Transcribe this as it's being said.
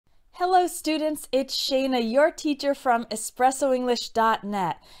Hello students, it's Shayna, your teacher from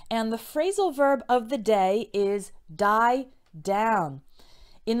EspressoEnglish.net, and the phrasal verb of the day is die down.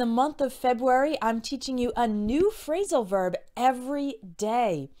 In the month of February, I'm teaching you a new phrasal verb every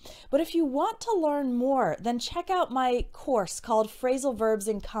day. But if you want to learn more, then check out my course called Phrasal Verbs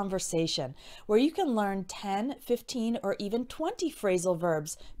in Conversation, where you can learn 10, 15, or even 20 phrasal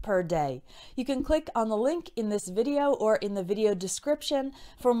verbs per day. You can click on the link in this video or in the video description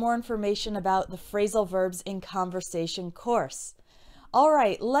for more information about the Phrasal Verbs in Conversation course. All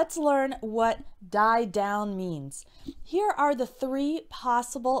right, let's learn what die down means. Here are the three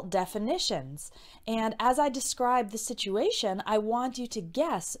possible definitions. And as I describe the situation, I want you to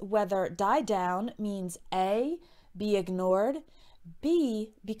guess whether die down means A, be ignored,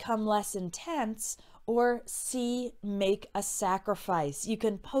 B, become less intense, or C, make a sacrifice. You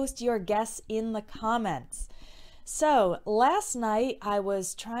can post your guess in the comments. So last night I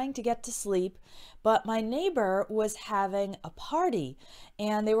was trying to get to sleep, but my neighbor was having a party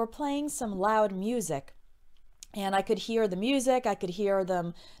and they were playing some loud music. And I could hear the music, I could hear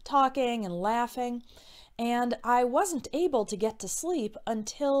them talking and laughing, and I wasn't able to get to sleep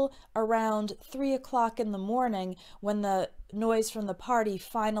until around 3 o'clock in the morning when the noise from the party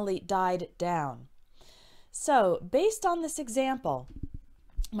finally died down. So based on this example,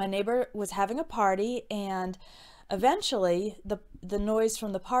 my neighbor was having a party and eventually the noise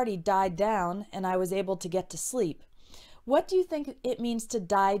from the party died down and I was able to get to sleep. What do you think it means to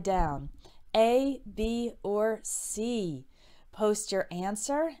die down? A, B, or C? Post your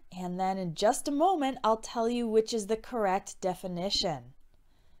answer and then in just a moment I'll tell you which is the correct definition.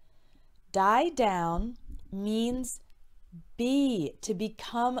 Die down means B, to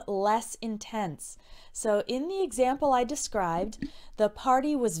become less intense. So in the example I described, the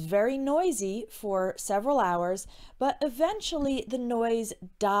party was very noisy for several hours, but eventually the noise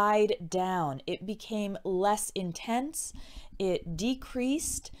died down. It became less intense, it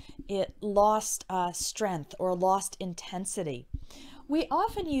decreased, it lost strength or lost intensity. We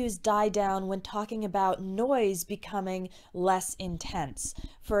often use die down when talking about noise becoming less intense.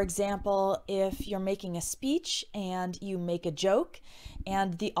 For example, if you're making a speech and you make a joke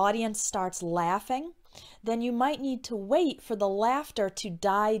and the audience starts laughing, then you might need to wait for the laughter to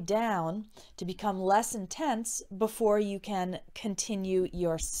die down, to become less intense before you can continue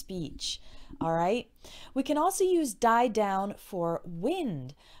your speech. All right. We can also use die down for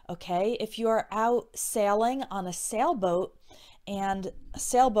wind. Okay. If you're out sailing on a sailboat, and a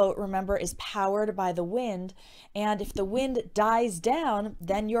sailboat, remember, is powered by the wind, and if the wind dies down,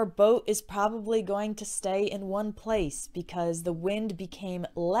 then your boat is probably going to stay in one place because the wind became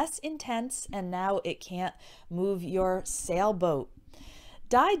less intense and now it can't move your sailboat.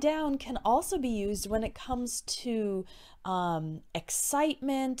 Die down can also be used when it comes to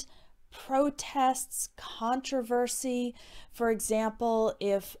excitement, protests, controversy. For example,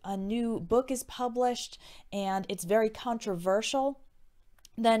 if a new book is published and it's very controversial,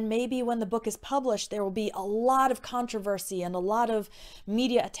 then maybe when the book is published, there will be a lot of controversy and a lot of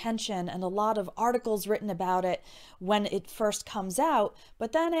media attention and a lot of articles written about it when it first comes out.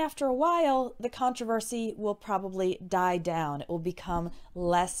 But then after a while, the controversy will probably die down. It will become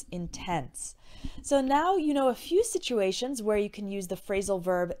less intense. So now you know a few situations where you can use the phrasal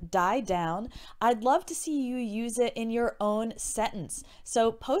verb die down. I'd love to see you use it in your own sentence.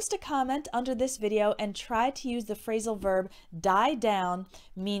 So post a comment under this video and try to use the phrasal verb die down,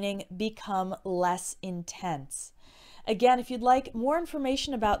 meaning become less intense. Again, if you'd like more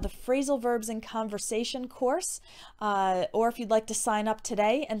information about the Phrasal Verbs in Conversation course, or if you'd like to sign up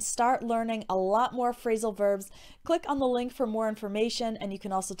today and start learning a lot more phrasal verbs, click on the link for more information and you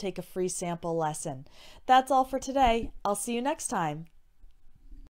can also take a free sample lesson. That's all for today. I'll see you next time.